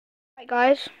Hi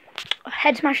guys,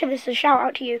 Head Smasher, this is a shout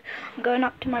out to you. I'm going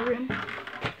up to my room.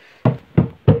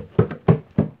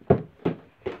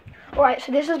 Alright,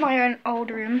 so this is my own old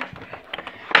room.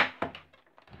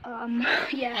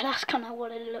 Yeah, that's kind of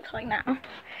what it looks like now.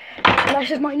 So this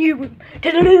is my new room.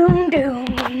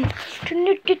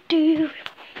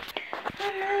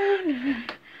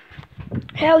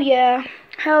 Hell yeah,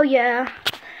 hell yeah,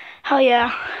 hell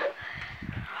yeah.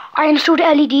 I installed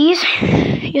LEDs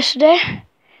yesterday.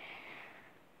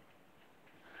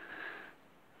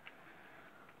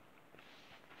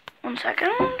 One second.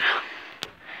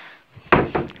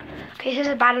 Okay, this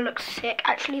is bad. It looks sick,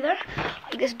 actually, though.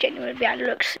 Like, this genuinely bad. It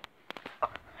looks.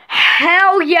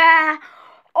 Hell yeah!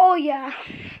 Oh yeah!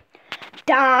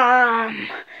 Damn!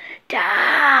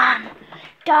 Damn!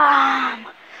 Damn!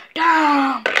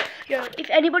 Damn! Yo, if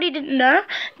anybody didn't know,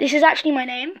 this is actually my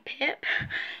name, Pip.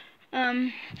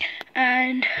 And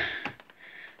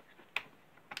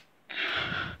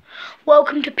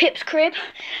welcome to Pip's crib.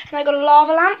 And I got a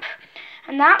lava lamp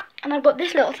and that, and I've got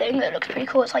this little thing that looks pretty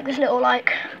cool. It's like this little,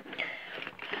 like,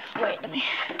 wait, let me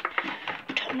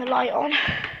turn the light on.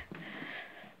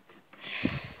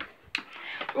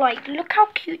 Like, look how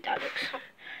cute that looks.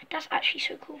 That's actually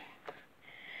so cool.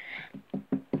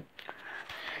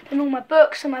 Then all my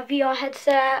books and my VR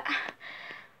headset.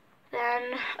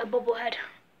 Then a bobblehead.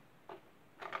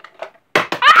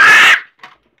 Ah!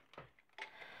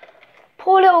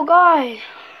 Poor little guy.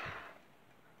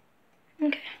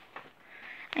 Okay.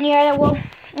 And yeah, well,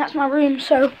 that's my room,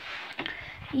 so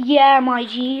yeah, my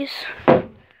G's.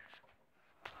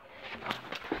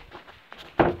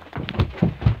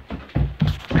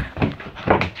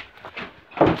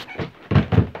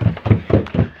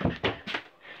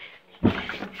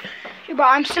 But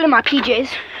I'm still in my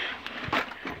PJs.